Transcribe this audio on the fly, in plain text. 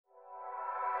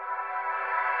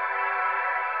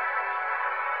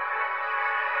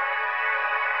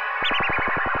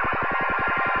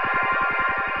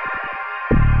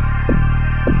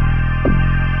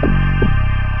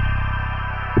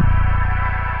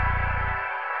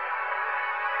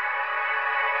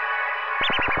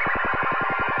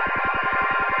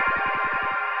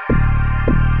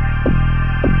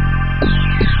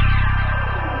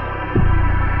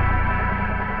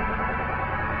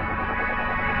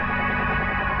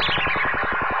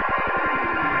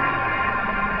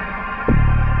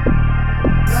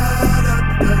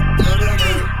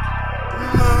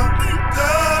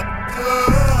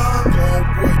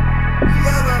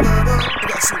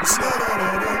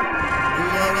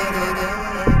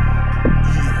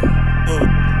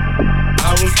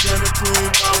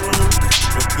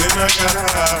got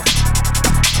high.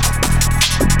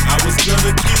 I was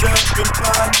gonna get up and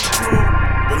find the room,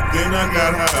 but then I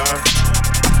got high.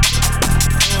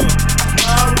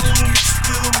 My room's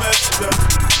still messed up,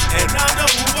 and I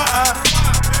know why.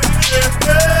 Yeah,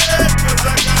 cause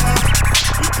I got high.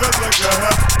 Because I got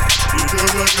high.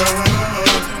 Because I got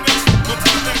high.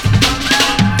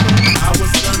 I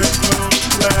was gonna go to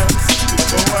class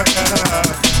before I got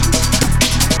high.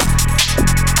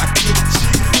 I could've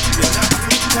cheated and I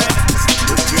could've passed,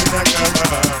 but then I got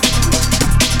high.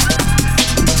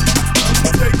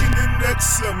 I'm taking the next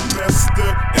semester,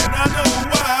 and I know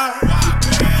why.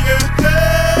 Yeah,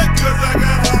 cause I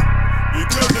got high.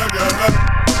 Because I got high.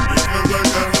 Because I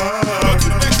got high.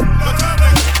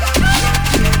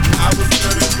 I was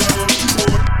gonna go to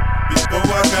court before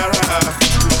I got high.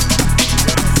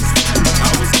 I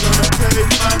was gonna pay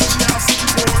my child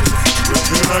support, but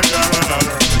then I got high.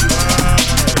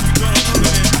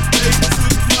 They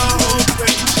took my whole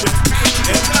paycheck,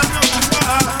 and I know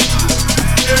why.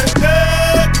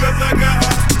 Yeah, cause I got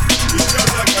high.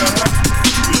 Because I got high.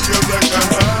 Because I got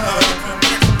high.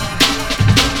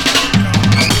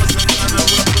 I wasn't gonna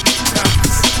work with the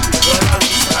cops, but I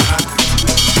was high.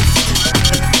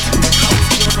 I was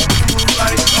gonna prove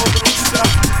like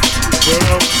stop, but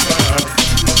I was high.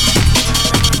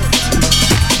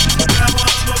 Now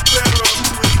I'm a better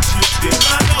preacher, and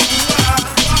I know why.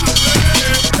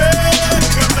 Yeah,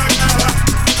 cause I got high.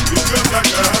 Because I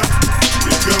got high.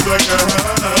 Because I got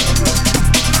high.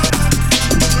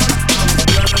 I was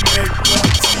gonna make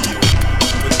love to you,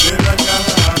 but then I got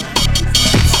high.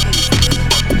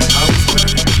 I was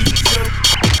gonna keep joking,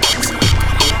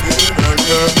 but then I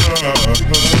got high.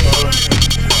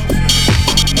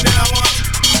 Now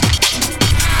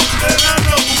and I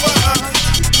know why.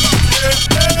 Yeah,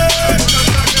 cause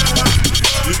I got high.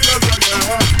 Because I got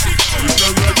high.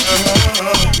 Because I got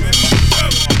high.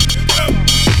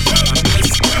 I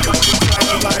messed up the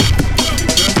entire life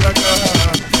because I got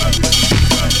high.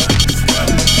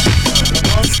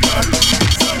 Lost my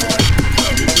kids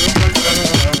because I got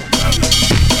high.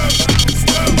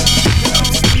 Now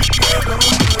I'm sleeping on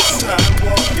the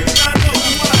sidewalk, and I know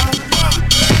why.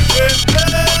 Yeah,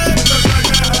 cause I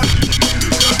got high.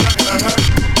 Because I got high.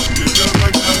 Because I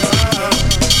got high.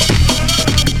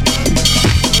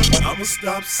 I'ma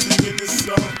stop singing this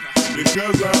song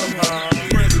because I'm high.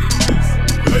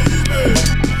 Baby,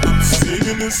 I'm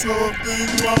singing this whole thing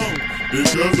wrong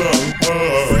because I'm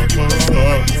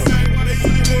high.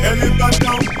 And if I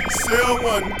don't sell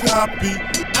one copy,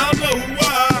 I know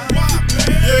why.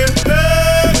 Yeah,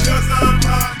 cause I'm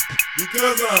high.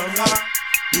 Because I'm high.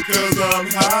 Because I'm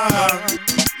high.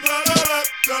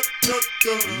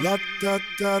 La da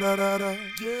da da da da.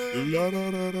 La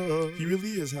da da da. He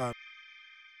really is high.